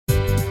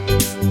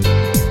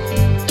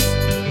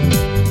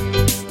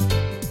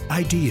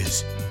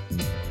ideas,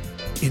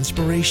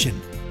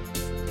 inspiration,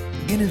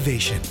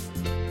 innovation.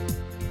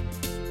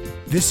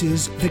 This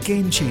is The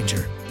Game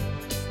Changer.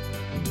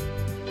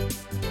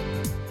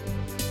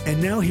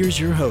 And now here's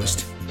your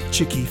host,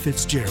 Chicky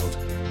Fitzgerald.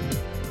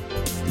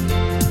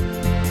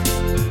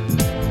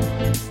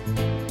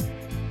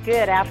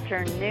 Good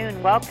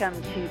afternoon. Welcome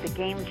to The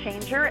Game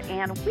Changer,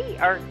 and we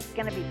are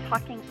going to be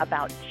talking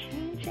about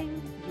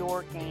changing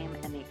your game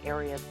in the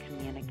area of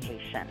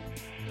communication.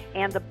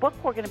 And the book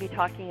we're going to be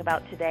talking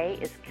about today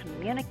is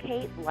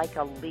Communicate Like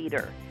a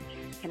Leader,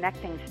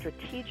 connecting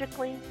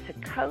strategically to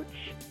coach,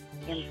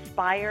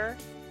 inspire,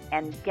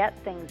 and get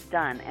things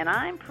done. And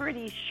I'm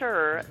pretty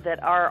sure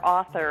that our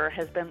author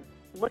has been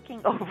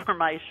looking over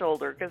my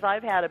shoulder because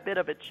I've had a bit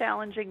of a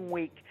challenging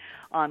week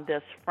on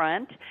this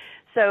front.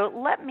 So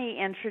let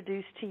me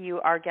introduce to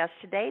you our guest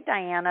today,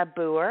 Dianna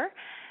Booher.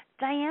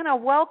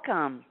 Dianna,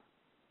 welcome.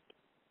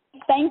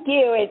 Thank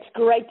you. It's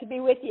great to be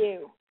with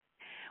you.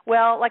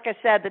 Well, like I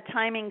said, the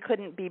timing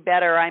couldn't be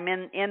better. I'm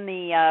in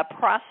the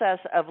process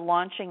of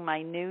launching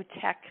my new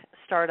tech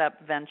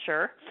startup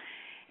venture.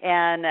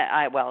 And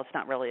it's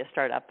not really a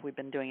startup. We've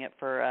been doing it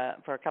for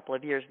a couple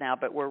of years now,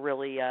 but we're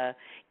really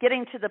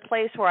getting to the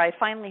place where I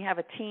finally have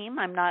a team.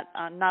 I'm not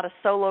a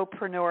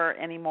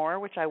solopreneur anymore,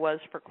 which I was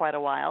for quite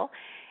a while,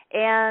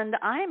 and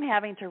I'm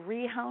having to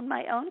rehone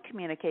my own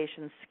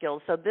communication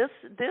skills. So this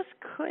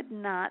could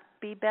not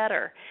be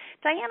better.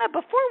 Dianna,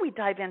 before we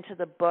dive into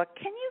the book,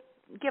 can you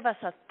give us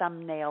a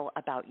thumbnail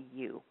about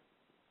you?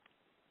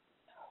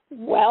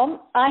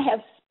 Well, I have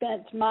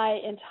spent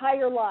my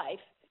entire life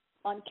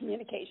on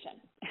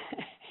communication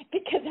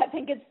because I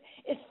think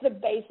it's the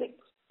basic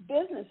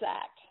business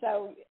act.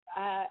 So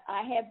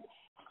I have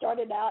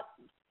started out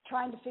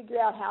trying to figure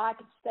out how I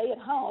could stay at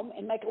home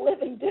and make a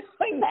living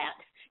doing that.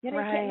 You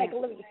right. You can't make a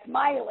living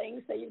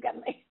smiling, so you've got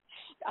to make.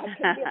 I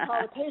couldn't be a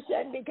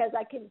politician because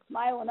I couldn't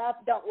smile enough,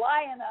 don't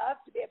lie enough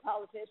to be a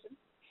politician.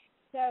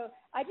 So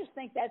I just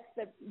think that's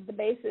the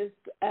basis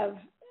of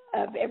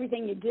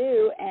everything you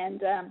do,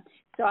 and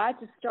so I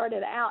just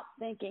started out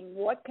thinking,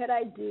 what could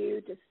I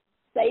do to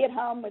stay at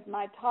home with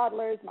my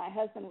toddlers? My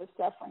husband was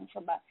suffering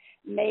from a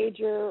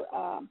major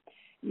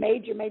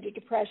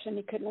depression.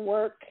 He couldn't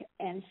work.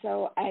 And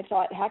so I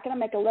thought, how can I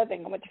make a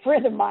living? I went to a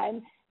friend of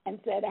mine and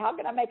said, how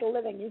can I make a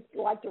living? He used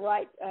to like to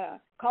write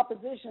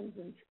compositions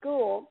in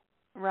school.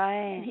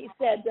 Right. And he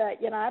said, I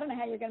don't know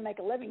how you're going to make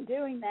a living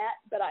doing that,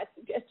 but I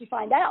suggest you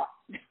find out.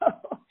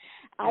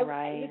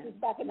 Right. This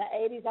is back in the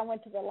 80s. I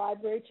went to the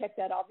library, checked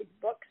out all these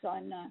books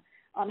on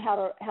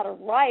how to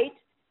write,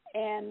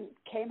 and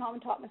came home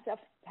and taught myself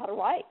how to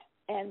write.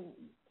 And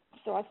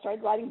so I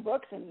started writing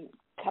books, and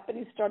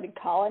companies started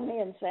calling me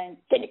and saying,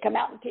 can you come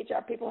out and teach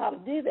our people how to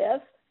do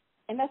this?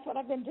 And that's what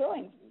I've been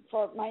doing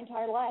for my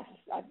entire life.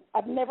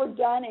 I've never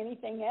done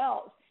anything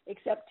else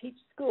except teach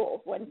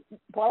school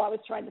while I was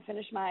trying to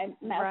finish my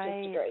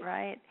master's degree.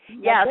 Right.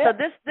 Yeah, so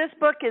this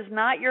book is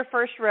not your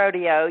first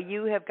rodeo.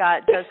 You have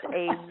got just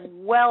a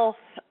wealth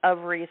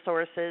of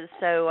resources.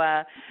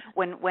 So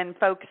when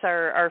folks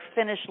are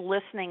finished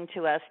listening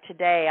to us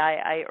today,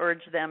 I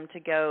urge them to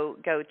go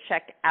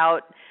check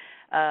out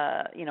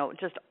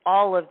just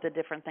all of the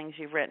different things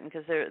you've written,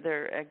 because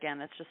they're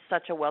again, it's just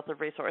such a wealth of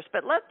resource.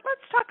 But let's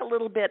talk a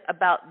little bit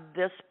about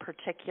this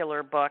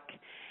particular book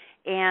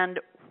and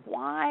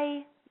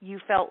why you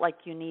felt like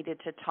you needed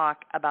to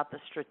talk about the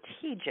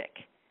strategic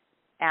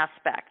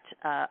aspect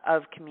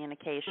of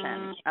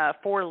communication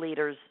for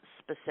leaders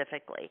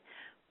specifically.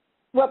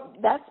 Well,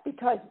 that's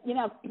because,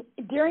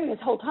 during this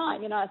whole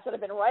time, I sort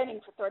of been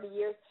writing for 30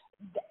 years,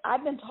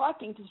 I've been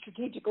talking to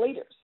strategic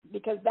leaders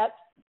because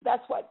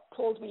that's what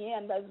pulled me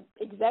in. Those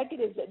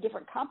executives at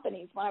different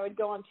companies, when I would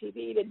go on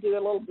TV to do a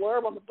little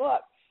blurb on the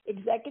book,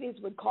 executives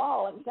would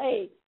call and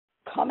say,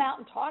 come out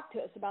and talk to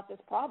us about this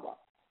problem.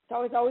 So I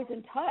was always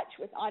in touch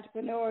with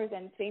entrepreneurs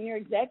and senior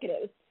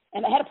executives,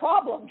 and they had a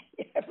problem.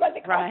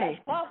 Everybody had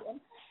a problem.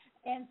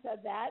 And so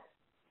that's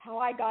how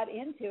I got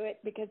into it,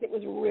 because it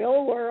was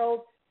real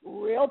world,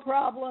 real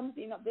problems.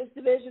 This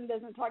division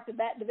doesn't talk to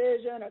that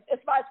division, or this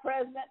vice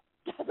president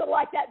doesn't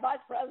like that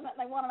vice president,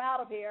 and they want him out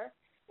of here.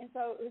 And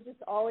so it was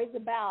just always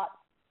about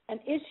an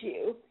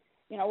issue.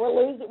 We're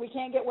losing, we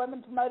can't get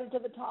women promoted to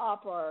the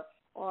top, or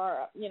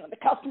the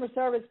customer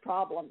service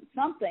problem,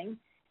 something.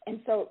 And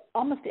so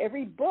almost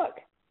every book,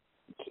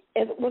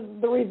 it was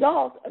the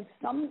result of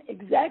some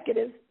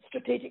executive's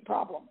strategic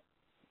problem.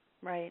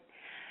 Right.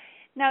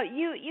 Now,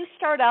 you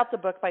start out the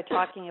book by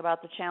talking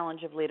about the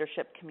challenge of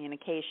leadership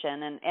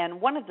communication, and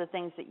one of the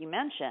things that you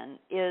mention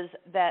is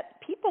that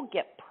people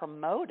get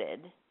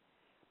promoted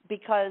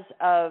because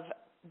of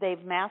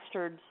they've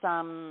mastered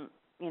some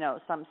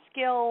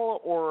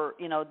skill, or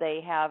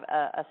they have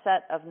a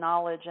set of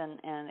knowledge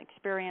and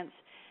experience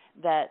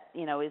that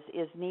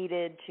is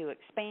needed to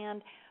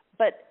expand.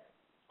 But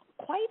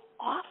quite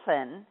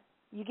often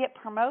you get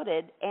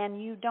promoted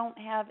and you don't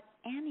have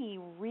any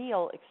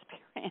real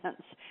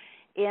experience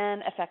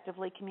in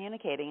effectively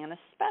communicating, and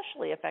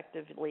especially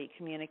effectively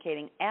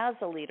communicating as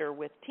a leader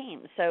with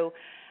teams. So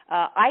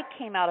I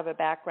came out of a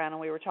background,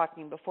 and we were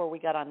talking before we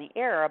got on the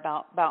air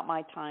about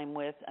my time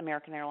with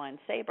American Airlines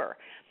Sabre.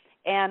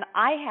 And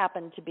I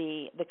happened to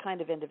be the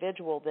kind of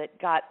individual that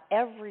got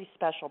every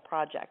special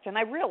project. And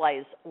I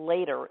realized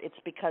later it's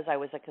because I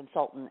was a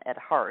consultant at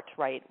heart,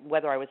 right,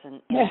 whether I was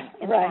in an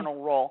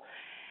internal role.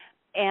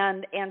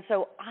 And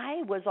so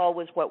I was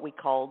always what we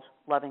called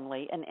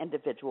lovingly an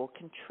individual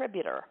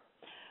contributor.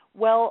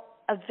 Well,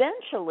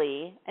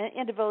 eventually,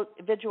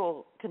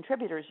 individual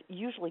contributors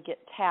usually get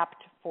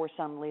tapped for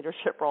some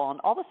leadership role, and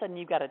all of a sudden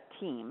you've got a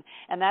team.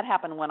 And that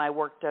happened when I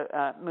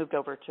moved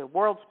over to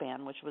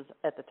WorldSpan, which was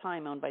at the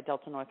time owned by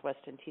Delta Northwest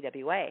and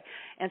TWA.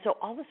 And so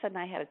all of a sudden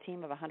I had a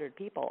team of 100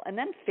 people, and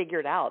then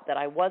figured out that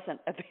I wasn't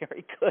a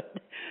very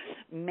good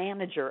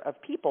manager of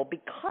people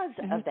because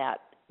of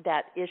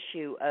that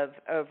issue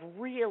of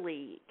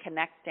really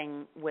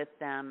connecting with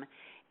them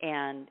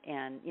and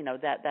you know,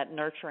 that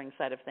nurturing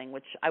side of thing,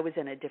 which I was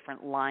in a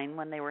different line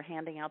when they were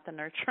handing out the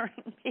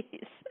nurturing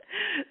piece.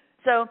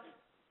 So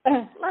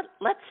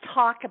let's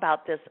talk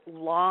about this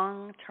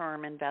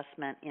long-term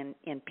investment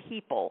in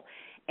people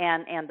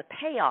and the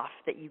payoff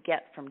that you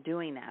get from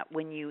doing that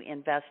when you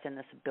invest in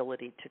this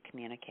ability to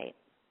communicate.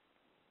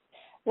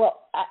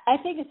 Well, I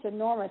think it's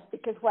enormous,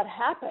 because what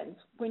happens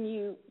when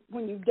you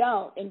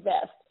don't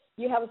invest,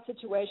 you have a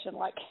situation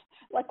like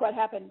what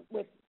happened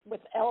with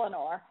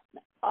Eleanor.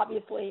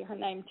 Obviously, her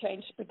name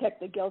changed to protect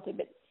the guilty,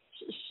 but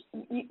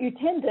you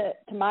tend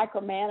to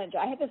micromanage.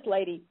 I had this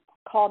lady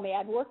call me.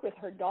 I'd worked with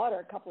her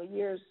daughter a couple of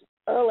years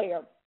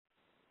earlier.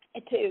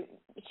 It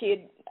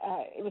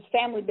was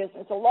family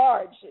business,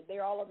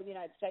 they're all over the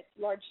United States,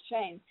 large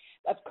chain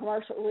of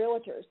commercial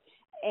realtors.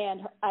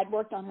 And I'd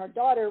worked on her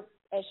daughter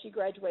as she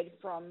graduated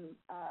from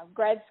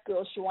grad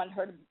school. She wanted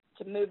her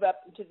to move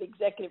up into the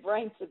executive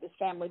ranks of this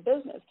family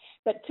business.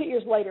 But 2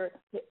 years later,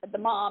 the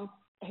mom,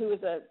 who was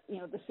the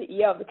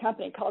CEO of the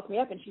company, calls me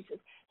up and she says,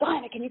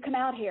 "Dianna, can you come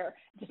out here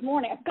this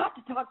morning? I've got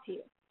to talk to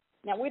you."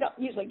 Now, we don't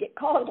usually get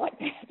calls like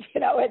that,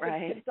 at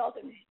the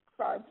consulting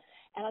firm.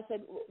 And I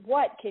said,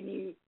 "What? Can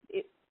you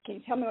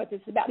tell me what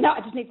this is about?" "No,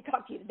 I just need to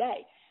talk to you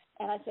today."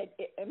 And I said,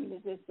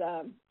 "Is this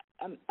a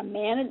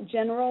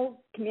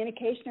general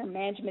communication or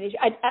management issue?"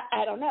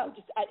 I don't know.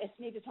 I just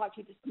need to talk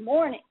to you this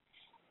morning.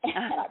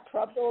 And I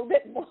probed a little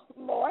bit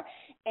more,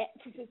 and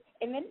she says,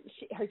 and then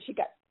she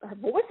got her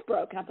voice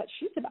broke, and I thought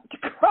she's about to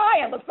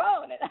cry on the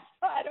phone, and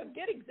I don't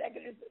get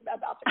executives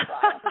about to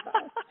cry on the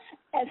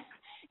phone,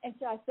 and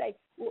so I say,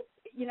 "Well,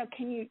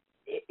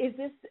 is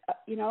this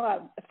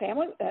a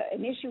family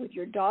an issue with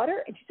your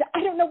daughter?" And she said, "I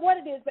don't know what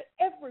it is, but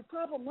every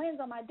problem lands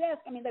on my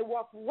desk. I mean, they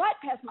walk right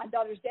past my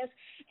daughter's desk,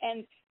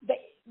 and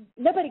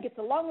nobody gets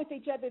along with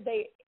each other.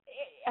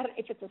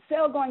 If it's a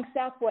sale going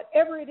south,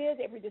 whatever it is,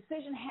 every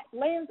decision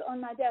lands on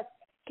my desk.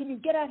 Can you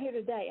get out here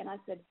today?" And I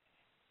said,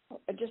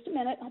 "Just a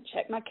minute." I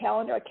checked my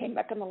calendar. I came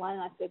back on the line,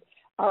 and I said,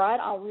 "All right,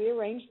 I'll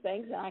rearrange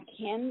things, and I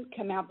can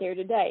come out there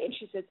today." And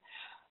she says,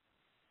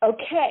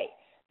 "Okay,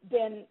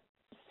 then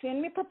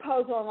send me a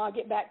proposal, and I'll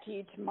get back to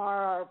you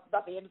tomorrow or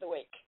about the end of the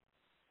week."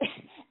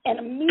 And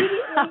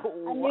immediately I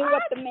knew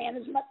what the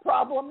management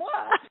problem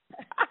was.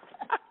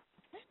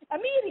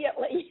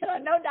 Immediately,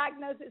 no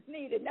diagnosis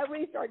needed, no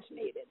research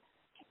needed.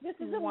 This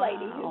is a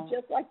lady who,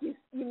 just like you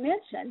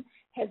mentioned,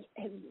 has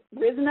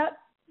risen up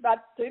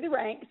about through the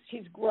ranks.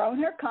 She's grown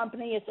her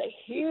company. It's a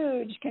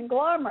huge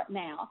conglomerate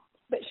now,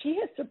 but she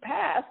has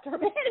surpassed her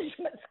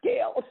management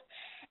skills.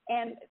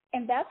 And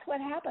that's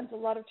what happens a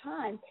lot of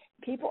times.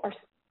 People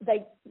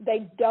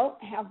they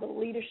don't have the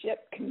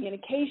leadership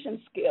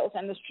communication skills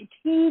and the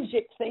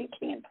strategic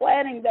thinking and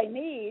planning they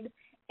need,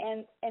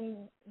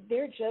 and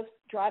they're just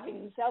driving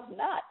themselves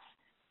nuts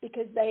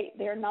because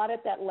they're not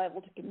at that level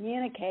to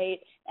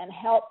communicate and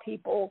help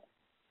people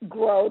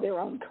grow their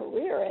own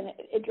career, and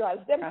it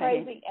drives them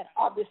crazy, and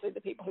obviously the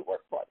people who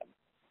work for them.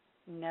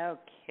 No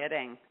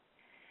kidding.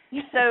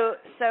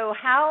 So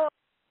how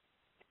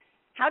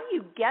do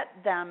you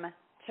get them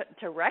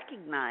to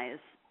recognize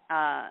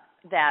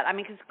that? I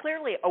mean, because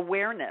clearly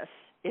awareness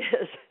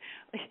is,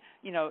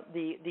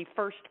 the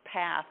first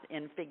path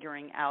in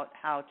figuring out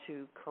how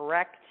to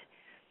correct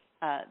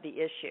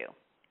the issue.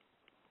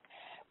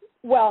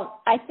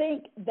 Well, I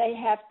think they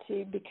have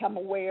to become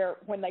aware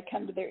when they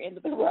come to their end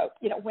of the rope.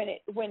 When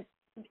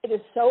it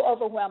is so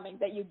overwhelming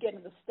that you get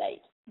in the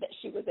state that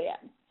she was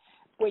in.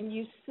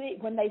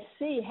 When they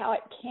see how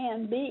it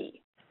can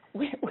be,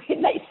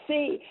 when they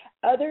see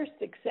other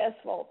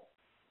successful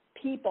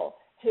people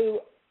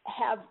who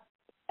have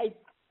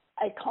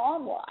a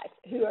calm life,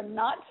 who are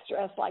not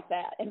stressed like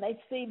that, and they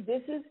see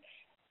this is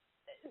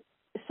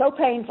so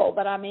painful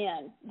that I'm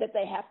in that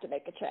they have to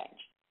make a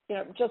change.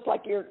 Just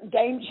like your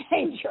Game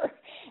Changer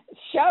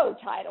show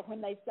title,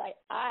 when they say,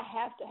 "I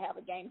have to have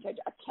a game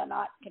changer. I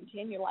cannot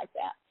continue like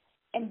that."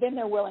 And then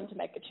they're willing to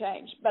make a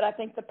change. But I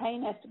think the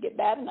pain has to get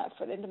bad enough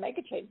for them to make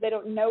a change. They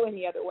don't know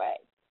any other way.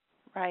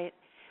 Right.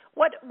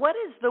 What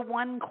is the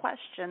one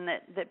question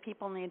that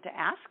people need to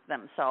ask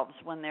themselves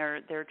when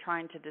they're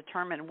trying to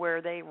determine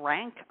where they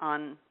rank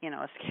on,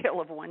 a scale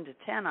of 1 to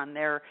 10 on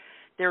their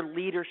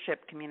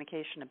leadership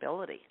communication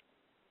ability?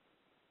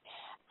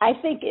 I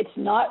think it's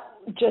not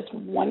just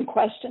one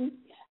question.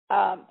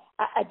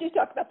 I do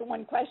talk about the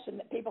one question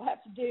that people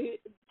have to do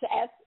to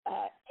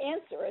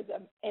answer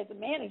as a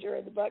manager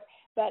in the book,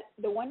 but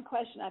the one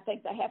question I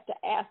think they have to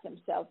ask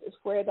themselves is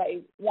where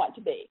they want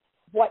to be.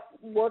 What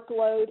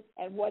workload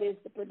and what is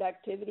the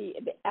productivity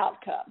and the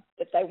outcome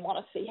that they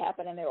want to see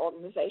happen in their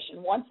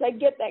organization. Once they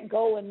get that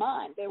goal in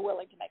mind, they're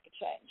willing to make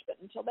a change. But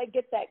until they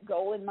get that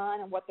goal in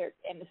mind and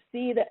to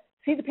see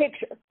the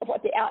picture of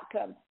what the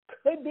outcome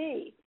could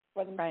be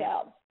for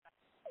themselves.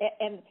 Right.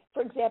 And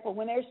for example,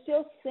 when they're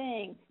still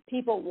seeing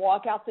people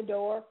walk out the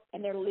door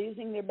and they're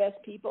losing their best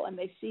people, and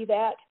they see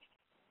that,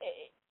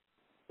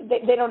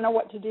 they don't know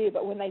what to do.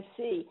 But when they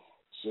see,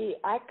 gee,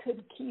 I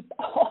could keep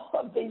all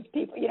of these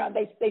people,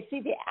 they see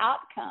the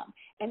outcome,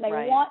 and they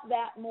want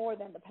that more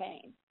than the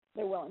pain.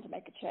 They're willing to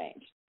make a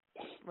change.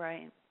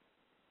 Right.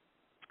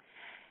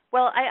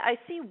 Well, I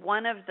see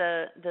one of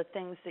the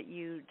things that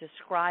you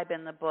describe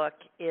in the book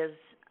is,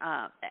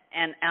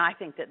 and I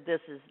think that this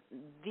is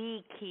the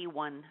key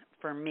one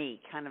for me,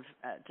 kind of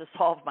to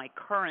solve my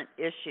current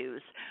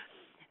issues,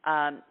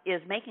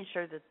 is making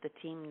sure that the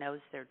team knows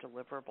their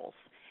deliverables.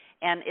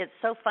 And it's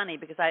so funny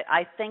because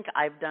I think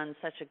I've done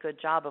such a good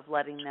job of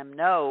letting them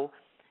know,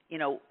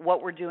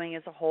 what we're doing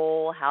as a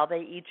whole, how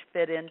they each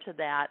fit into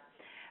that.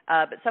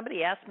 But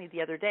somebody asked me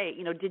the other day,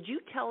 did you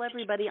tell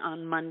everybody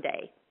on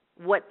Monday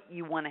what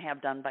you want to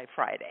have done by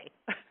Friday?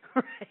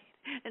 Right?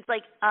 It's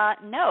like,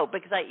 no,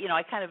 because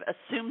I kind of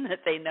assume that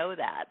they know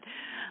that.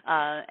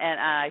 And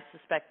I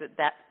suspect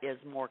that is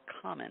more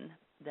common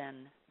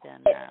than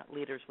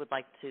leaders would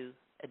like to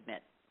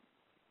admit.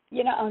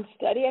 On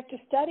study after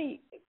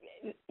study,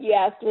 you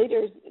ask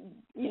leaders,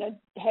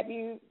 have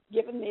you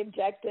given the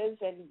objectives,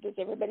 and does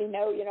everybody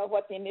know,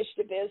 what the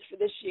initiative is for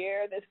this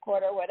year, this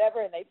quarter,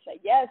 whatever? And they'd say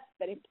yes,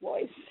 but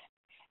employees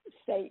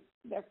say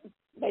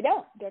they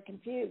don't. They're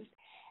confused.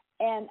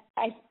 And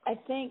I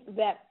think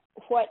that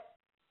what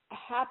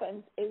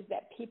happens is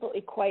that people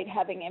equate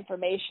having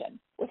information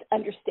with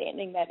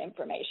understanding that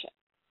information.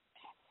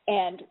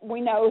 And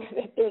we know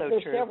that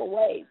there's several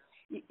ways.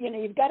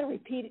 You've got to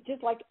repeat it,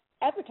 just like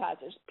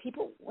advertisers.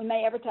 People, when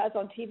they advertise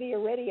on TV or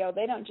radio,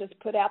 they don't just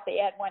put out the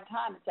ad one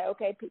time and say,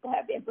 okay, people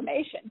have the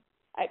information.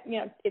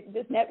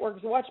 This network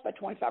is watched by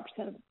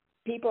 25% of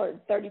people or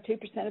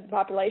 32% of the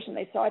population.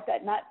 They saw it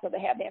that night, so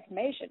they have the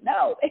information.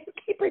 No, they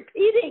keep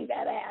repeating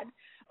that ad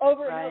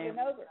over and over and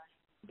over.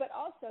 But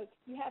also,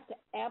 you have to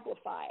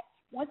amplify it.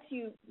 Once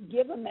you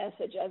give a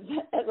message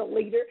as a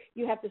leader,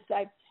 you have to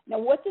say, now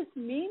what this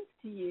means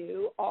to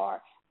you,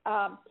 or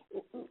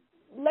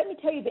let me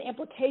tell you the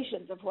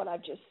implications of what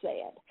I've just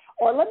said,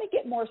 or let me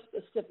get more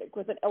specific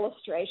with an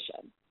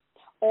illustration,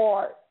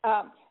 or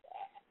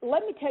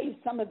let me tell you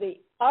some of the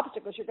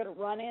obstacles you're going to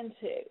run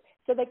into.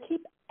 So they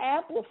keep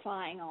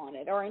amplifying on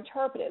it or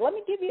interpret it. Let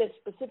me give you a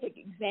specific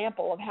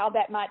example of how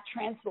that might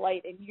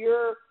translate in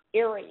your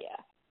area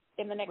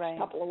in the next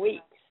couple of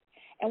weeks.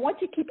 And once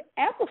you keep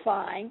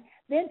amplifying,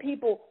 then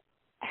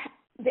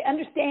the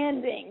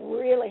understanding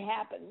really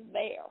happens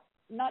there,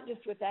 not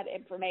just with that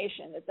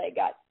information that they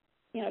got,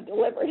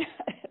 delivered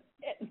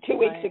 2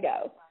 weeks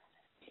ago.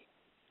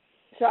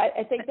 So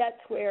I think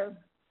that's where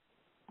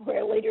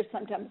leaders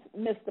sometimes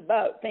miss the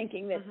boat,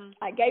 thinking that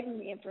I gave them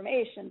the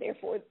information,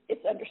 therefore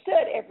it's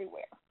understood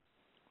everywhere.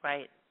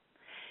 Right.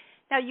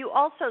 Now, you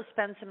also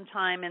spend some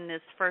time in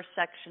this first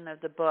section of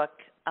the book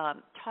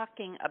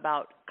talking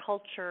about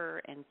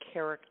culture and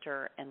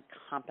character and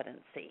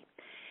competency.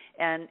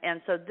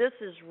 And so this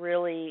is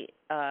really,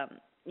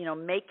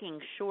 making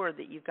sure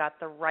that you've got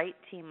the right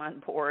team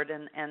on board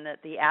and that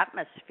the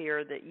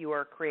atmosphere that you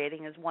are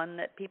creating is one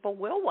that people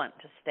will want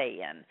to stay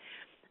in.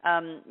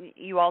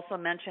 You also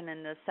mention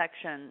in this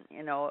section,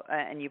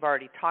 and you've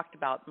already talked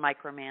about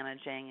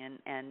micromanaging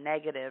and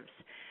negatives.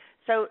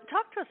 So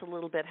talk to us a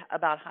little bit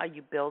about how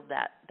you build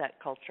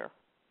that culture.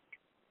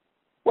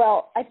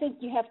 Well, I think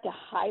you have to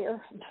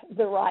hire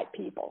the right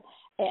people.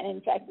 And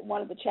in fact,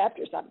 one of the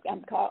chapters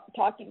I'm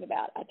talking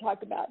about, I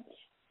talk about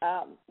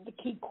the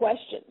key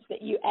questions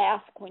that you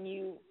ask when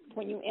you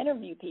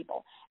interview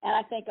people. And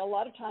I think a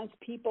lot of times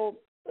people,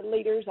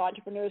 leaders,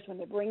 entrepreneurs, when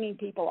they're bringing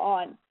people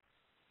on,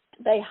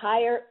 they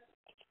hire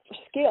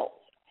skills.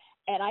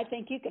 And I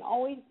think you can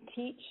always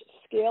teach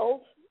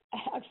skills.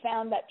 I've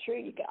found that true.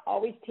 You can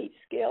always teach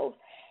skills,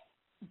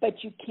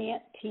 but you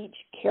can't teach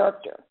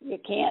character. You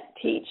can't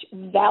teach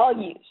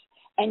values.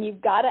 And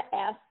you've got to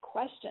ask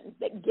questions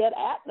that get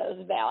at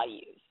those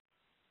values.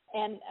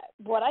 And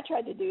what I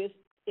tried to do is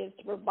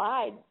to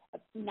provide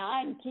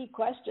 9 key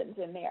questions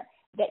in there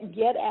that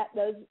get at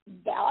those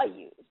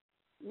values.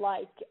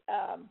 Like,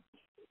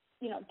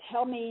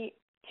 tell me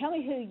who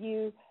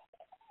you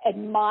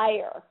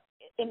admire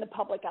in the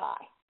public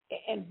eye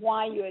and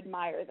why you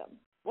admire them.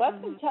 Well,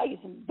 I'm going to tell you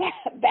some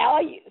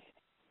values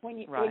when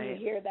you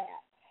hear that.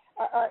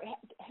 Or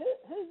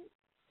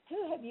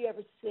who have you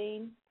ever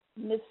seen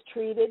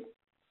mistreated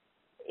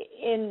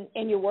in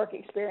your work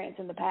experience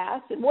in the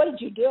past, and what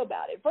did you do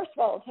about it? First of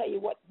all, I'll tell you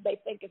what they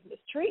think is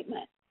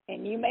mistreatment,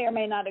 and you may or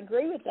may not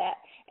agree with that.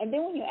 And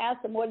then when you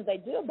ask them what did they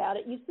do about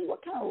it, you see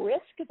what kind of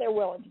risk they're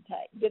willing to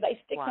take. Do they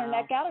stick their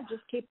neck out or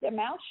just keep their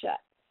mouth shut?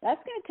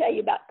 That's going to tell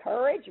you about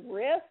courage,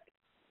 risk.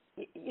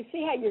 You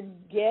see how you're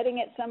getting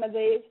at some of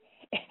these?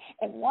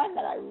 And one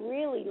that I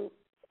really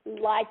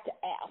like to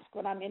ask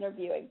when I'm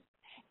interviewing,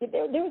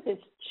 there was this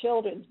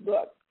children's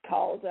book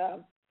called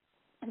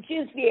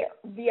Jules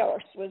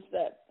Vierce was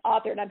the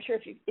author, and I'm sure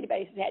if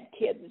anybody's had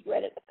kids has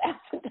read it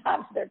 1,000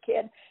 times with their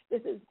kid.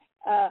 This is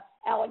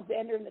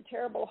Alexander and the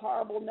Terrible,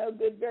 Horrible, No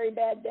Good, Very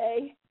Bad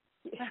Day.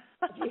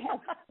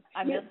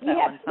 I missed that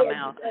one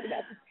somehow.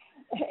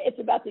 It's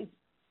about these,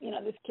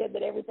 this kid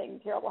that everything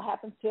terrible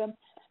happens to him.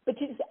 But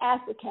you just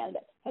ask the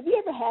candidate, have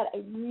you ever had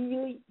a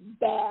really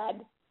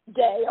bad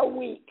day, a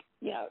week,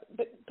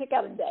 pick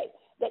out a day,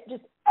 that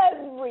just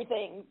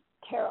everything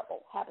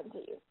terrible happened to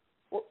you?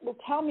 Well,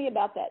 tell me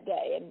about that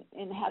day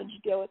and how did you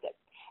deal with it?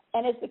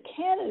 And as the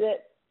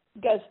candidate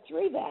goes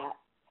through that,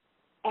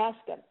 ask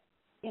them,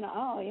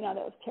 that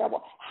was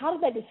terrible. How do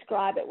they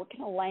describe it? What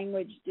kind of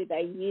language do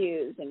they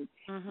use? And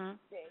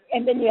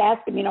and then you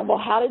ask them,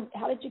 well,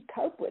 how did you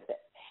cope with it?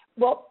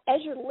 Well,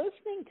 as you're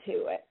listening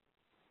to it,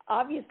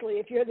 obviously,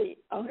 if you're the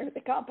owner of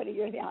the company,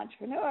 you're the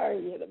entrepreneur,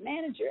 you're the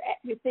manager,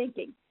 you're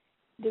thinking,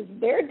 does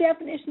their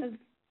definition of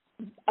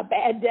a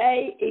bad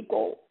day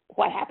equal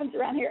what happens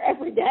around here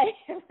every day,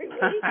 every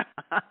week?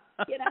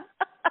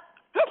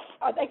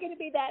 Are they going to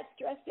be that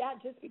stressed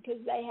out just because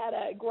they had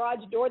a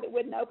garage door that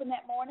wouldn't open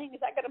that morning? Is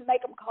that going to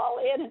make them call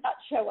in and not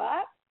show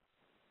up?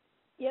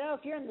 If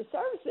you're in the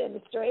service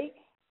industry,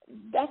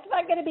 that's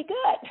not going to be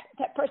good.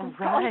 That person's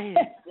calling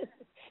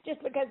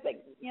just because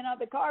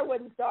the car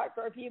wouldn't start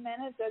for a few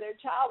minutes, or their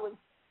child was,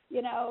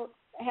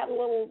 had a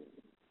little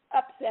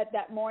upset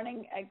that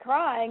morning and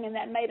crying, and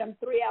that made them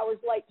 3 hours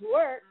late to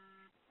work.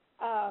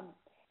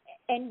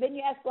 And then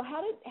you ask, well,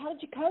 how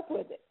did you cope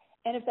with it?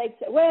 And if they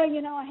say, well,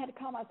 I had to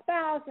call my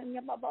spouse and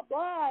blah, blah,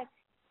 blah,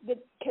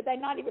 could they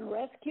not even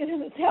rescue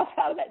themselves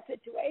out of that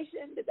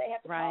situation? Did they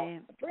have to call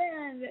a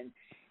friend? And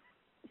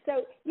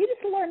so you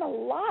just learn a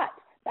lot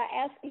by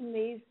asking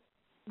these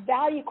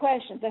value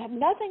questions that have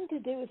nothing to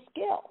do with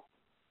skill.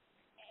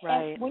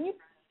 Right. And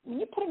when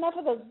you put enough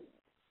of those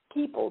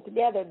people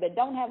together that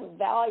don't have a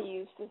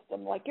value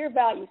system like your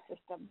value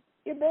system,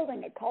 you're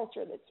building a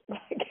culture that's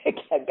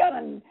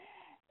going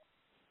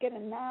to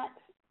not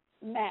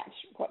match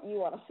what you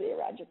want to see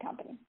around your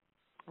company.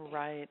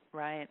 Right.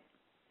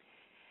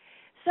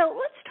 So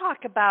let's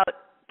talk about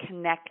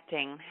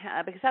connecting,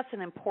 because that's an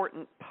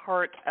important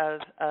part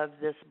of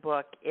this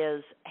book,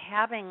 is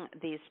having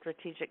these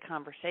strategic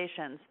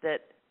conversations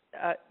that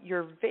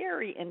you're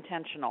very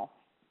intentional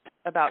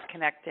about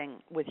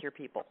connecting with your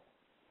people.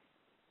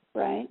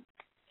 Right.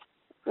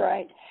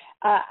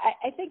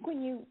 I think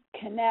when you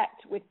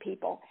connect with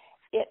people,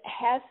 it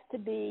has to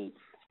be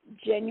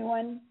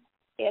genuine.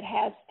 It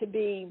has to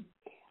be,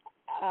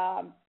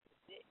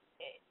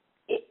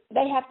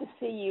 they have to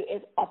see you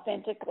as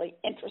authentically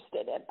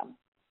interested in them.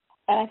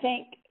 And I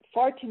think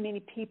far too many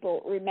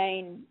people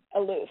remain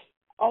aloof,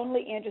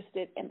 only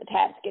interested in the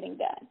task getting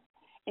done.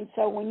 And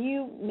so when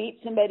you meet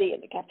somebody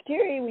in the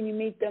cafeteria, when you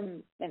meet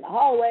them in the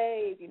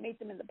hallway, if you meet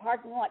them in the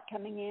parking lot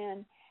coming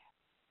in,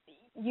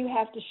 you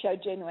have to show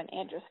genuine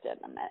interest in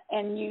them.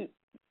 And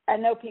I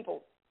know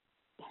people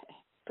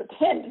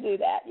pretend to do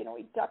that.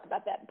 We talk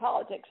about that in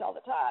politics all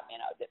the time.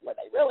 Were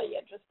they really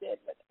interested?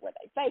 Were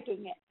they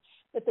faking it?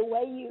 But the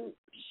way you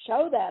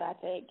show that, I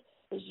think,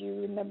 is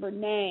you remember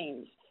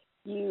names.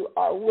 You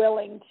are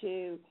willing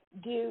to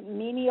do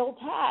menial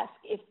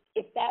tasks.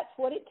 If that's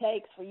what it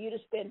takes for you to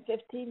spend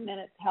 15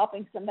 minutes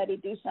helping somebody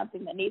do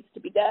something that needs to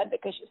be done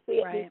because you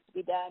see it needs to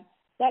be done,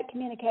 that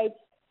communicates,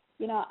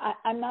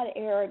 I'm not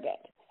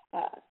arrogant.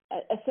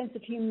 A sense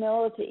of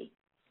humility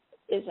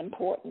is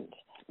important.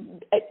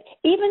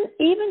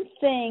 Even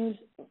things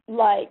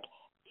like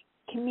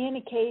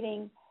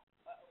communicating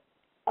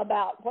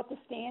about what the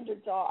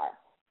standards are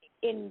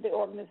in the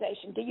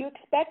organization. Do you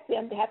expect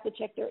them to have to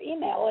check their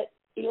email at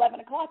 11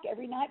 o'clock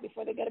every night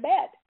before they go to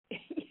bed?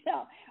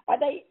 Are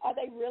they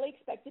really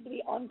expected to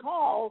be on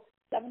call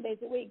 7 days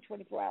a week,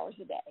 24 hours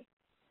a day?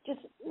 Just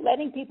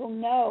letting people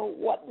know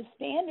what the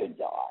standards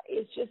are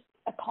is just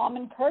a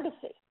common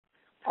courtesy.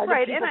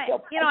 Right, and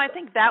I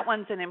think that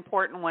one's an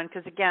important one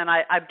because, again,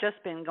 I've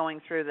just been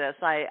going through this.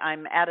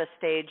 I'm at a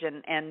stage,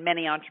 and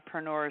many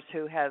entrepreneurs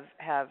who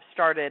have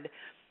started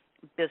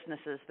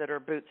businesses that are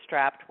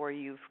bootstrapped where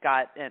you've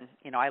got, and,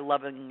 I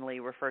lovingly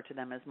refer to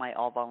them as my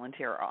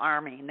all-volunteer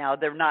army. Now,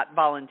 they're not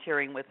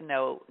volunteering with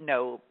no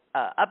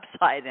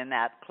upside in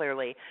that,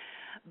 clearly,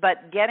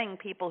 but getting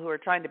people who are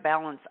trying to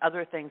balance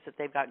other things that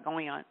they've got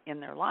going on in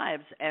their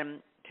lives and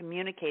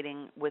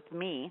communicating with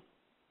me,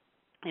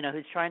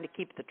 who's trying to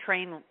keep the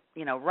train,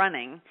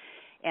 running.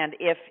 And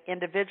if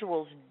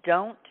individuals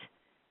don't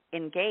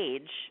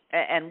engage,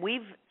 and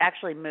we've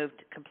actually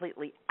moved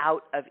completely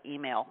out of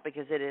email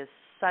because it is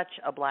such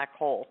a black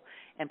hole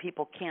and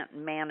people can't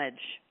manage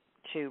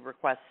to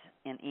requests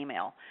in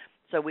email.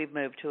 So we've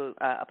moved to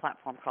a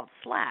platform called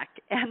Slack.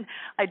 And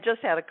I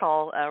just had a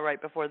call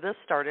right before this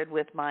started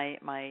with my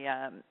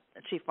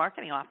chief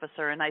marketing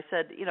officer, and I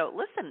said,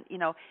 listen,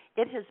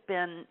 it has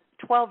been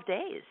 12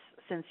 days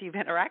since you've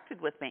interacted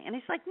with me. And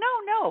he's like,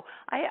 no,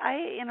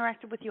 I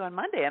interacted with you on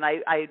Monday. And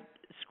I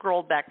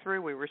scrolled back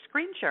through. We were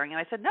screen sharing, and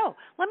I said, no,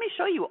 let me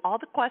show you all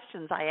the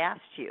questions I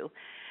asked you.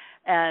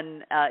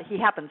 And he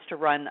happens to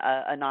run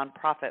a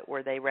nonprofit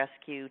where they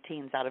rescue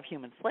teens out of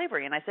human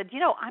slavery. And I said,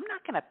 I'm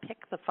not going to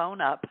pick the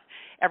phone up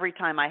every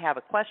time I have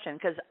a question,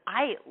 because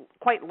I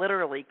quite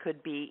literally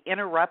could be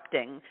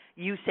interrupting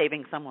you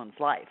saving someone's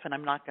life, and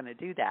I'm not going to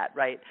do that,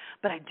 right?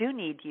 But I do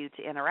need you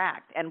to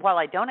interact. And while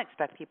I don't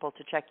expect people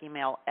to check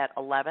email at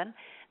 11,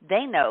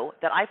 they know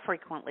that I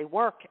frequently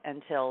work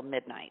until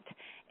midnight.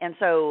 And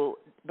so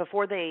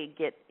before they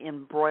get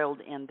embroiled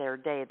in their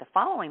day the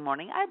following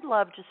morning, I'd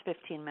love just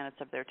 15 minutes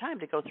of their time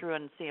to go through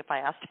and see if I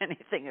asked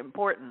anything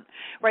important,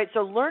 right?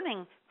 So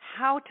learning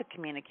how to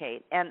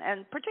communicate, and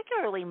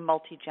particularly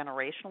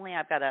multi-generationally.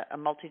 I've got a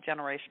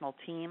multi-generational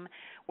team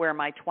where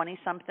my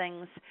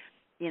 20-somethings,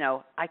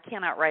 I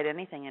cannot write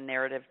anything in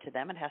narrative to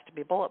them. It has to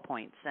be bullet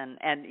points. And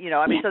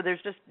so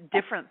there's just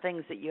different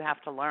things that you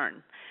have to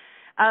learn.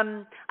 I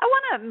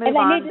want to move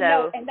on,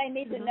 though. And they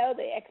need to know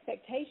the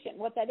expectation,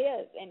 what that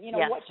is, and,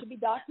 yes. what should be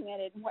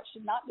documented and what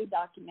should not be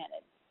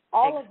documented.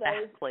 All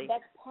exactly. of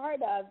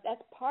those,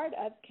 that's part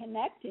of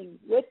connecting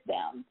with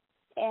them.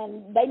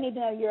 And they need to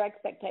know your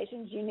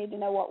expectations. You need to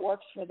know what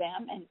works for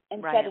them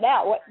and right. set it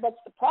out. What's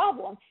the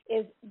problem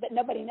is that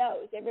nobody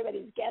knows.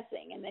 Everybody's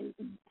guessing, and then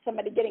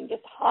somebody getting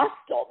just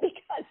hostile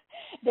because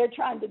they're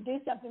trying to do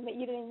something that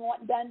you didn't even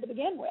want done to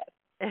begin with.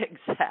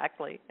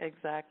 Exactly. Let's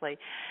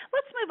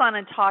move on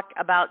and talk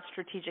about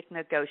strategic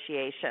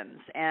negotiations.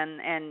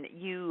 And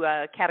you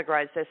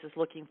categorize this as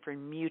looking for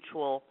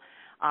mutual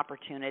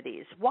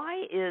opportunities.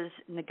 Why is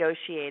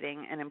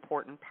negotiating an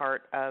important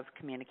part of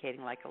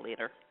communicating like a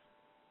leader?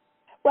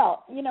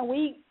 Well,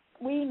 we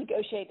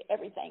negotiate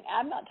everything.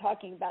 I'm not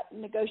talking about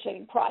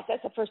negotiating price.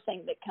 That's the first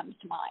thing that comes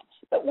to mind.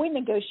 But we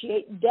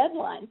negotiate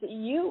deadlines.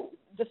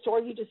 The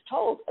story you just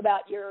told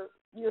about your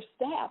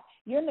staff,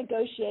 you're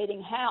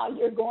negotiating how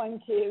you're going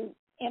to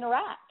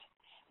interact.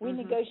 We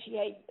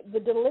negotiate the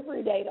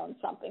delivery date on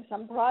something,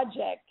 some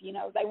project.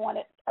 They want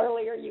it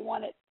earlier. You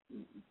want it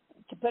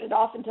to put it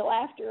off until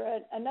after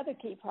another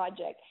key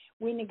project.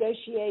 We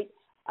negotiate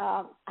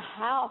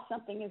how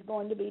something is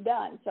going to be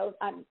done. So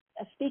I'm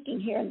speaking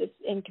here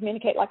in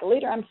Communicate Like a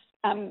Leader.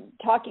 I'm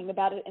talking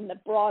about it in the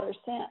broader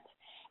sense.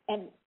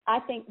 And I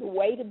think the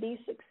way to be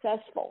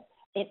successful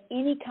in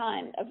any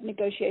kind of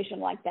negotiation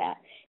like that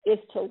is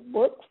to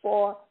look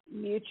for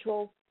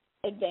mutual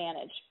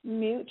advantage,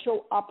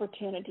 mutual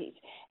opportunities.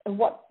 And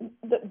what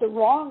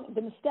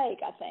the mistake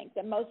I think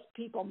that most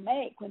people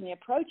make when they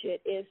approach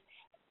it is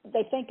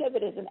they think of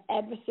it as an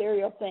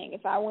adversarial thing.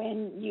 If I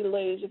win, you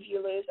lose. If you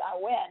lose, I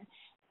win.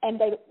 And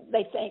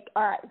they think,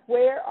 all right,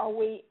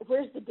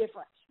 where's the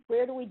difference?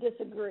 Where do we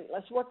disagree?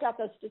 Let's work out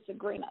those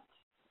disagreements.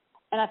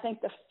 And I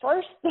think the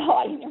first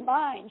thought in your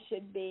mind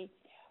should be,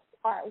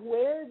 all right,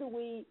 where do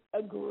we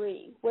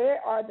agree? Where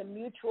are the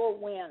mutual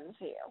wins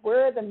here?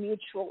 Where are the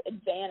mutual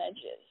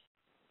advantages?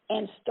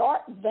 And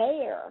start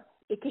there,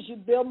 because you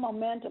build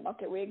momentum.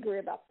 Okay, we agree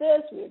about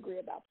this, we agree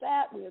about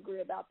that, we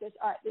agree about this.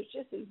 All right, there's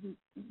just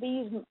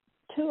these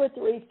two or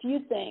three few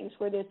things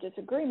where there's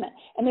disagreement,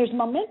 and there's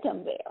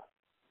momentum there.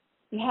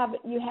 You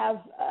have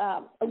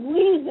a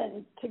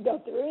reason to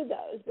go through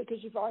those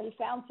because you've already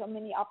found so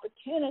many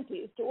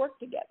opportunities to work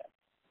together.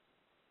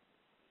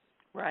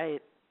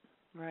 Right.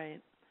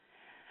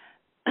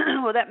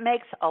 Well, that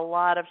makes a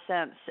lot of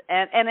sense.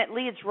 And it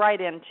leads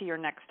right into your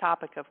next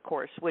topic, of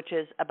course, which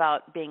is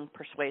about being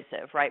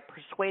persuasive, right?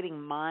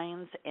 Persuading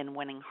minds and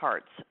winning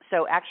hearts.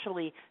 So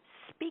actually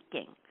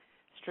speaking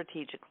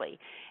strategically.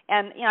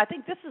 And, I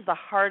think this is the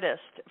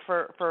hardest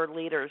for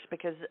leaders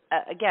because,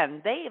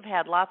 again, they've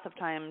had lots of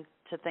time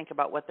to think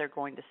about what they're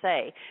going to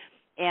say,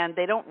 and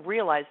they don't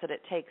realize that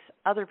it takes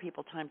other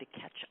people time to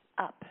catch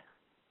up,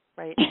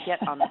 right, and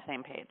get on the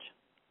same page.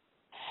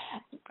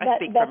 I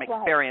speak from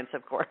experience,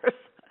 right. Of course.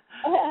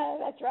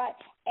 That's right.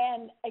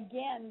 And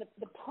again,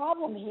 the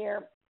problem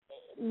here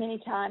many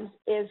times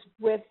is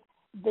with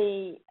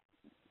the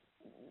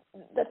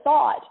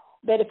thought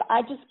that if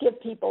I just give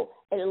people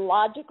a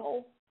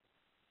logical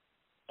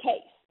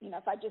case,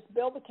 if I just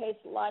build the case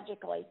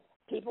logically,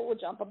 people will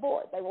jump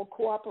aboard. They will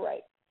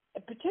cooperate.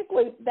 And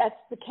particularly, that's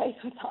the case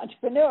with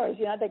entrepreneurs.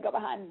 They go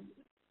behind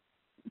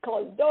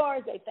closed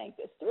doors, they think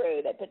this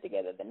through, they put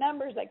together the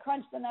numbers, they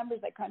crunch the numbers,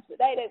 they crunch the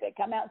data, they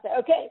come out and say,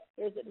 okay,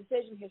 here's the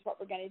decision, here's what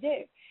we're going to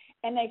do.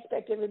 And they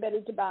expect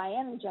everybody to buy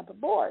in and jump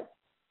aboard.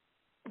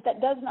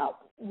 That does not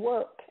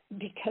work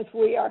because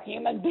we are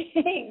human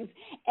beings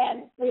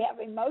and we have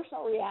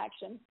emotional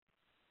reactions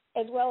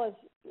as well as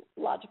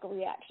logical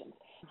reactions.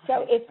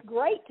 So it's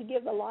great to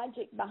give the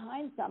logic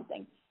behind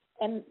something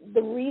and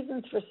the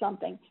reasons for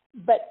something,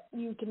 but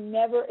you can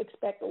never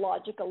expect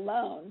logic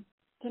alone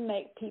to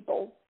make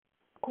people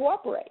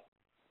cooperate.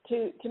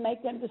 to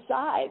make them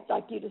decide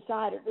like you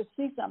decide, or to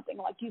see something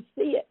like you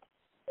see it.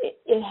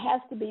 It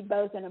has to be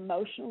both an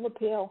emotional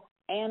appeal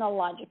and a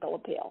logical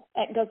appeal.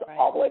 And it goes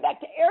all the way back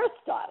to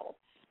Aristotle.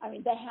 I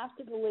mean, they have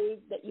to believe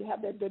that you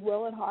have their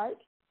goodwill at heart.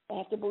 They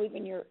have to believe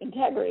in your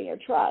integrity, your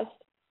trust,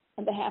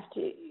 and they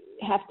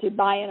have to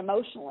buy in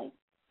emotionally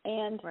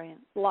and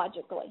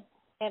logically.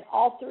 And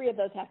all three of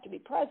those have to be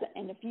present.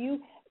 And if you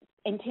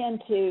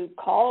intend to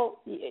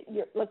call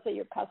let's say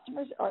your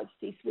customers are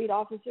C-suite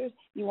officers,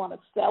 you want to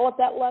sell at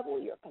that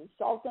level, you're a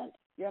consultant,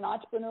 you're an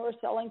entrepreneur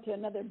selling to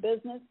another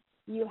business,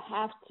 you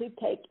have to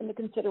take into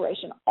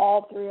consideration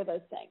all three of those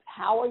things.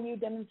 How are you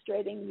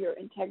demonstrating your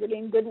integrity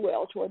and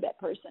goodwill toward that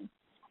person?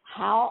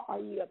 How are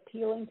you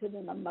appealing to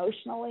them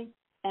emotionally?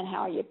 And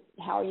how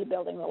are you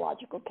building the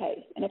logical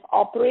case? And if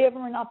all three of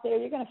them are not there,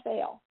 you're going to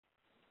fail.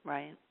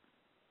 Right.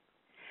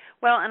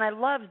 Well, and I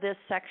love this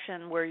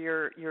section where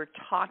you're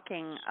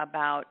talking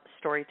about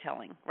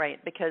storytelling,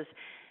 right? Because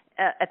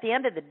at the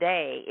end of the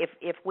day,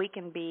 if we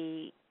can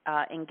be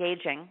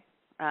engaging,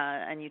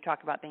 and you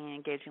talk about being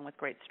engaging with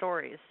great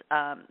stories,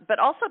 but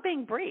also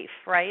being brief,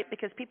 right?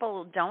 Because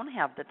people don't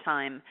have the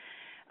time,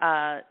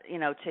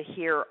 to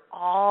hear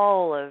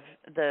all of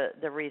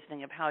the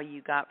reasoning of how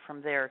you got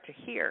from there to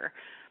here.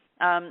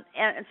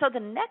 And so the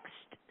next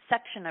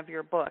section of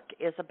your book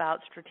is about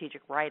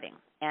strategic writing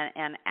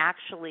and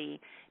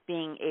actually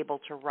being able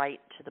to write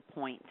to the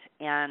point.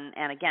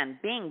 And again,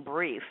 being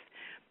brief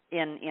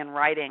in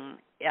writing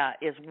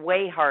is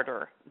way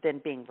harder than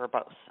being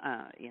verbose,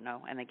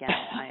 And again,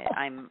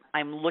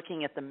 I'm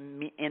looking at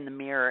in the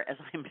mirror as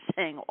I'm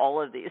saying all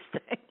of these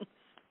things.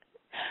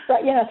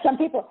 But, some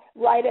people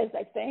write as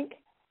they think.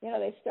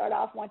 They start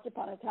off once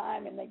upon a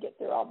time and they get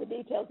through all the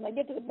details and they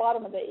get to the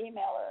bottom of the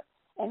email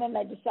and then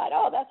they decide,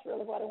 oh, that's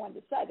really what I wanted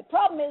to say. The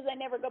problem is they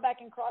never go back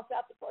and cross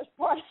out the first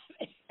part of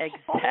it.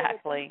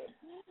 Exactly.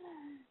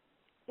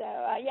 So,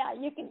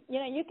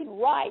 you can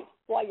write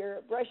while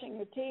you're brushing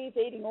your teeth,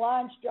 eating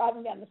lunch,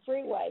 driving down the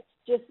freeway.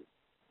 Just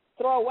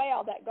throw away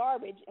all that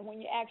garbage, and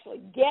when you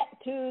actually get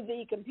to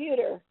the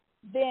computer,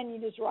 then you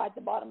just write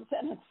the bottom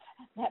sentence.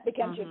 That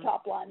becomes your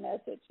top line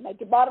message. Make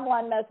your bottom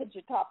line message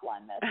your top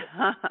line message.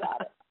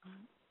 Got it.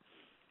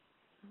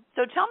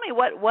 So tell me,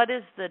 what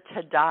is the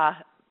TADA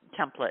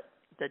template,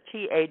 the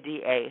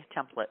TADA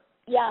template?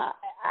 Yeah,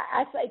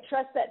 I say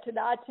trust that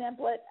TADA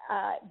template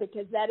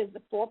because that is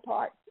the 4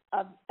 parts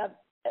of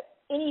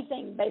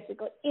anything,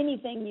 basically,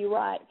 anything you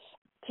write.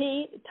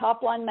 T,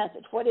 top line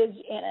message. What is,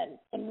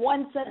 in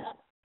one sentence,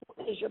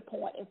 what is your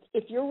point?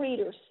 If your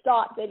readers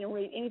stopped, they didn't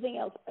read anything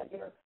else but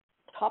your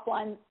top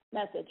line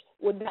message,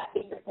 would that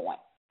be your point?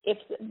 If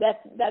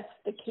that's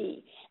the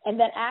key. And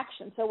then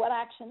action. So what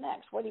action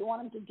next? What do you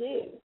want them to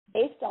do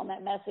based on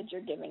that message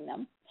you're giving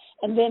them?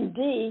 And then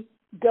D,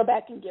 go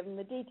back and give them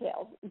the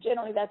details.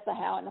 Generally, that's the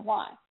how and the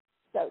why.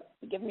 So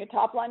you give them your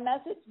top-line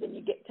message, then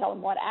you tell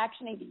them what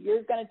action either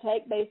you're going to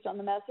take based on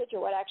the message or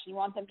what action you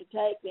want them to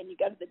take. Then you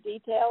go to the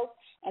details.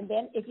 And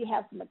then if you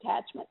have some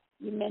attachment,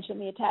 you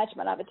mentioned the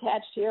attachment. I've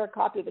attached here a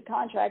copy of the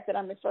contract that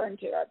I'm referring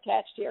to. I've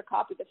attached here a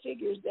copy of the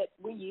figures that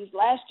we used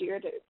last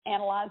year to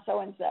analyze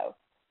so-and-so.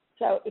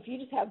 So if you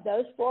just have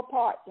those 4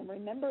 parts and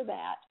remember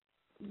that,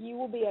 you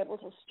will be able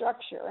to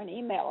structure an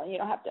email, and you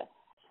don't have to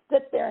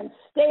sit there and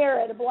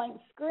stare at a blank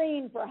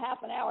screen for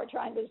half an hour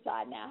trying to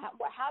decide now,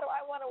 how do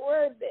I want to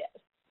word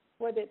this?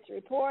 Whether it's a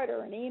report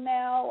or an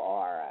email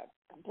or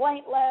a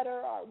complaint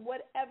letter or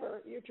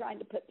whatever you're trying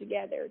to put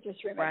together.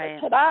 Just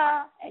remember,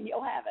 ta-da, and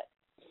you'll have it.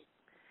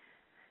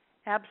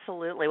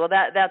 Absolutely. Well,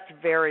 that's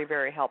very,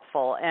 very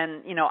helpful.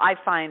 And, I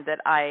find that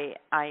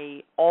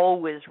I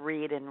always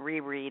read and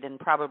reread and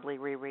probably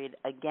reread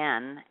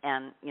again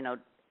and,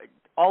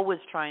 always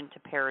trying to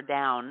pare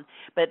down.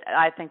 But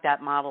I think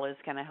that model is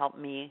going to help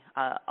me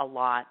a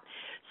lot.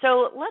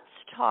 So let's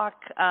talk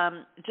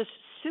just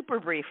super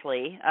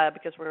briefly,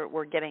 because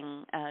we're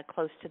getting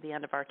close to the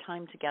end of our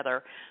time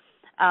together,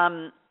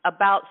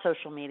 about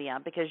social media,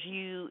 because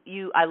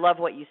I love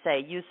what you say.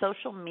 Use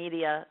social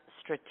media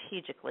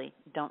strategically,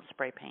 don't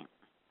spray paint.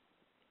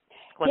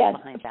 What's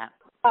behind that?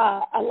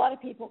 A lot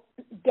of people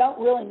don't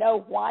really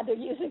know why they're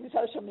using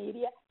social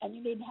media, and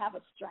you need to have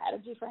a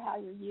strategy for how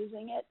you're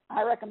using it.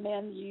 I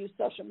recommend you use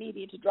social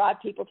media to drive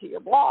people to your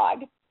blog.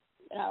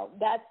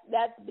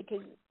 That's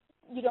because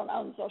you don't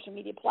own social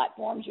media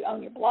platforms. You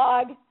own your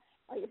blog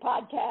or your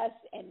podcast,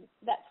 and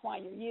that's why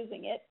you're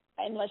using it,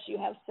 unless you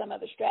have some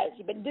other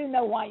strategy. But do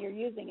know why you're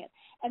using it.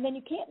 And then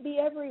you can't be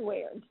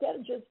everywhere. Instead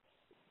of just,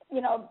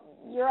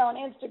 you're on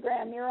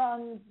Instagram, you're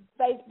on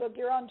Facebook,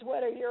 you're on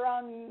Twitter, you're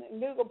on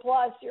Google+,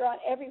 you're on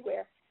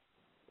everywhere.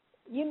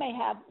 You may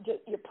have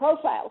your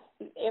profiles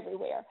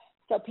everywhere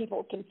so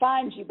people can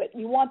find you, but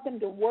you want them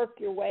to work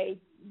your way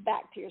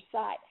back to your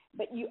site.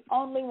 But you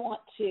only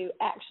want to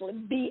actually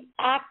be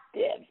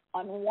active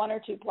on 1 or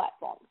 2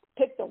 platforms.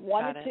 Pick the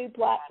 1 or 2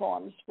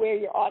 platforms where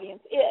your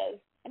audience is,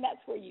 and that's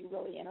where you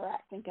really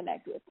interact and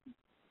connect with them.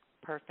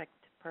 Perfect.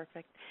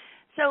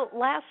 So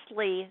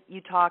lastly,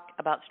 you talk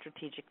about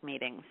strategic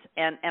meetings,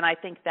 and I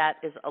think that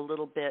is a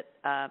little bit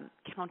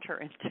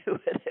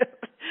counterintuitive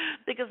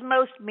because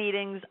most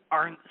meetings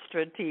aren't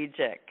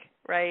strategic,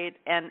 right?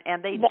 And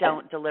they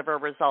don't deliver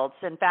results.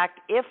 In fact,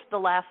 if the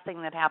last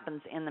thing that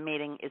happens in the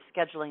meeting is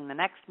scheduling the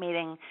next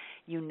meeting,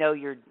 you know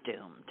you're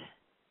doomed.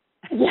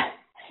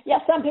 Yeah,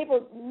 some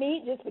people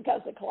meet just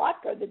because the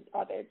clock or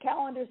their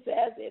calendar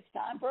says it's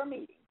time for a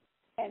meeting.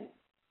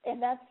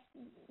 And that's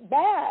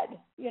bad.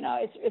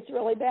 It's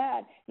really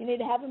bad. You need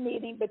to have a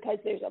meeting because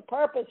there's a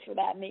purpose for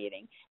that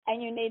meeting,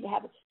 and you need to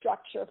have a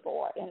structure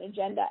for it, an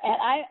agenda.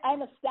 And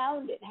I'm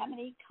astounded how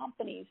many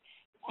companies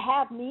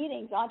have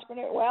meetings,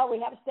 well, we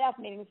have a staff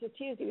meeting. It's a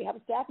Tuesday. We have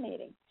a staff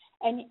meeting.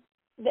 And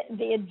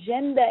the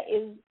agenda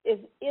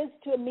is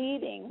to a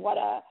meeting what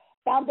a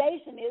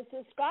foundation is to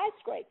a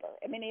skyscraper.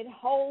 I mean, it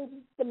holds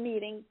the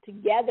meeting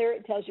together.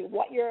 It tells you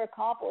what you're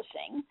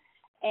accomplishing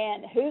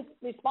and who's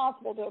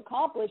responsible to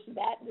accomplish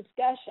that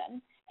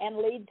discussion and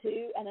lead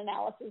to an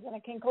analysis and a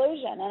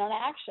conclusion and an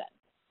action.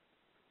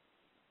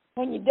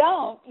 When you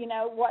don't,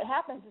 what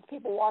happens is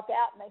people walk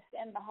out and they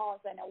stand in the hall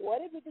and say, now, what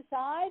did we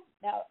decide?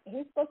 Now,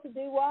 who's supposed to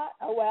do what?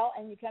 Oh, well,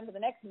 and you come to the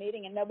next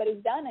meeting and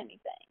nobody's done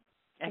anything.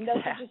 And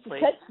those are just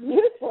such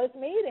useless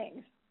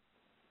meetings.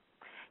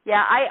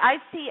 Yeah,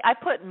 I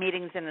put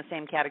meetings in the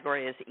same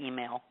category as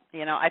email.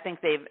 I think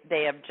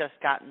they have just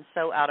gotten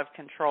so out of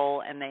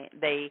control, and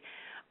they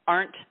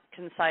aren't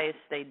concise.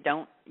 They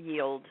don't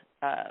yield,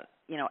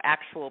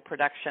 actual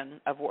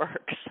production of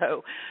work.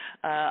 So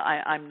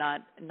I'm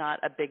not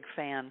a big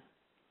fan.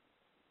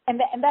 And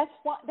that's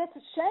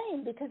a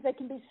shame because they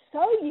can be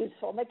so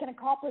useful. They can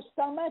accomplish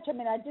so much. I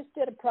mean, I just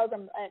did a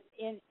program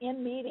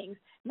in meetings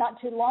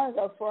not too long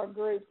ago for a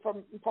group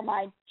for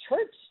my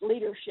church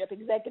leadership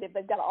executive.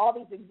 They've got all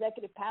these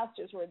executive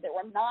pastors that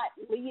were not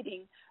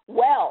leading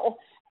well,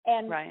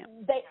 and right.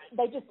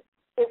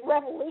 It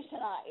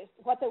revolutionized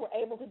what they were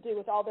able to do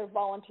with all their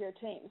volunteer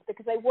teams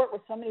because they worked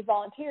with so many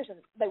volunteers, and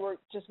they were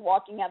just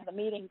walking out of the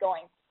meeting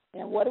going,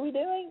 what are we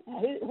doing?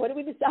 What do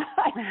we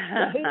decide?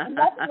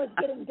 Nothing was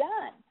getting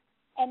done.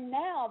 And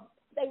now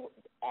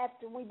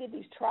after we did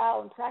these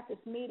trial and practice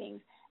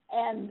meetings,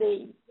 and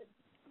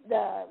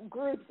the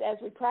groups as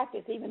we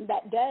practiced even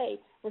that day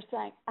were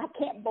saying, I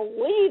can't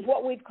believe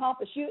what we've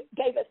accomplished. You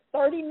gave us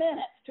 30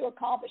 minutes to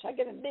accomplish. I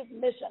gave them big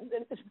missions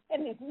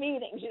in these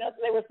meetings, so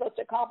they were supposed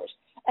to accomplish.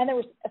 And they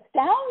were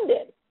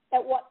astounded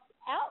at what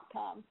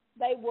outcomes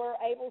they were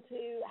able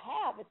to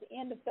have at the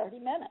end of 30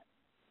 minutes.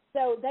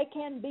 So they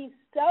can be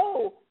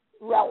so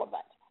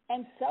relevant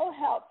and so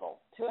helpful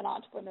to an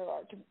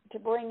entrepreneur to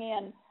bring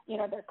in,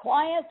 their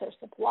clients, their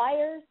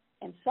suppliers,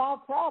 and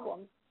solve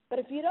problems. But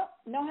if you don't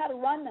know how to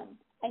run them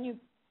and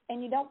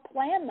you don't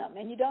plan them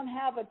and you don't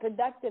have a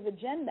productive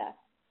agenda,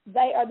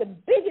 they are the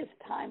biggest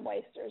time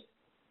wasters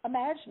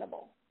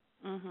imaginable.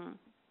 Mm-hmm.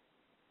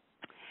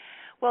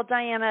 Well,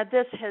 Dianna,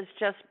 this has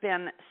just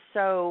been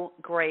so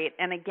great.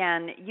 And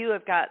again, you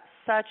have got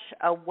such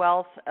a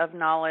wealth of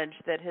knowledge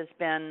that has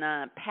been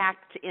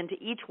packed into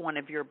each one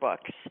of your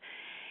books.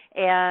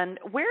 And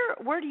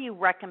where do you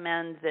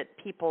recommend that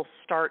people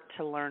start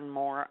to learn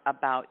more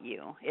about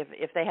you?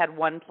 If they had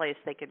one place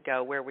they could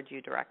go, where would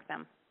you direct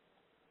them?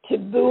 To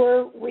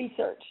Booher.com.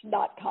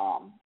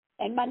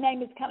 And my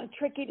name is kind of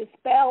tricky to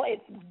spell.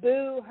 It's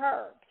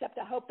Booher, except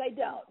I hope they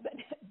don't. But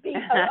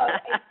Booher.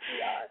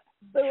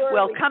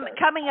 Well,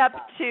 coming up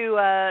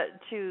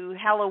to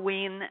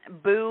Halloween,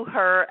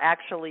 Booher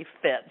actually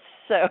fits.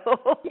 So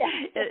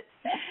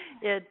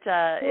it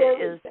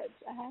is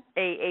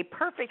a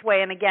perfect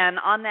way. And again,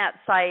 on that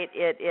site,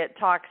 it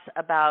talks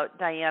about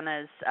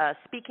Dianna's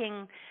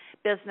speaking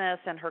business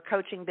and her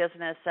coaching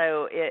business.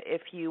 So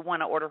if you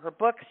want to order her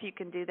books, you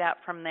can do that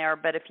from there.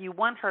 But if you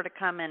want her to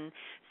come and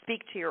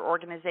speak to your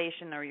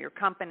organization or your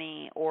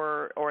company,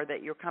 or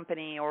that your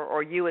company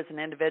or you as an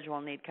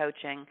individual need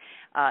coaching,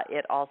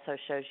 it also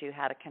shows you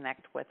how to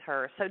connect with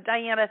her. So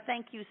Dianna,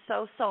 thank you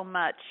so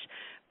much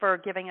for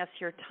giving us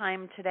your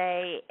time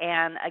today.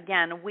 And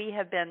again, we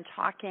have been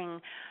talking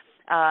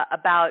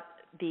about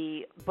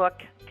the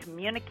book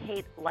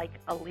Communicate Like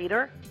a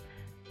Leader.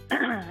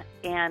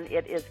 And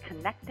it is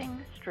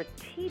connecting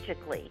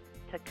strategically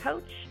to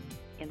coach,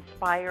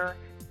 inspire,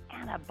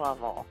 and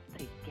above all,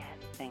 to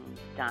get things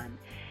done.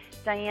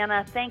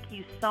 Dianna, thank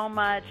you so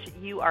much.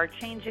 You are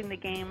changing the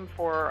game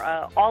for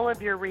all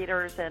of your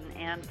readers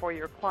and for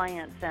your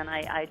clients, and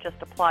I just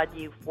applaud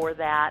you for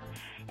that.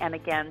 And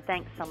again,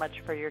 thanks so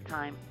much for your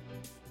time.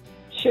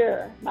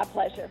 Sure, my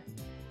pleasure.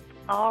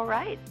 All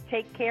right,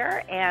 take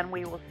care, and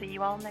we will see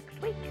you all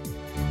next week.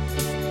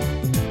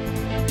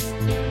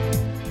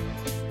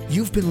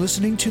 You've been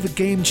listening to The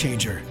Game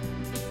Changer.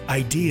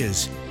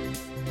 Ideas,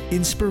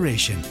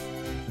 inspiration,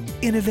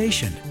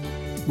 innovation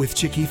with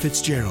Chicky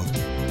Fitzgerald.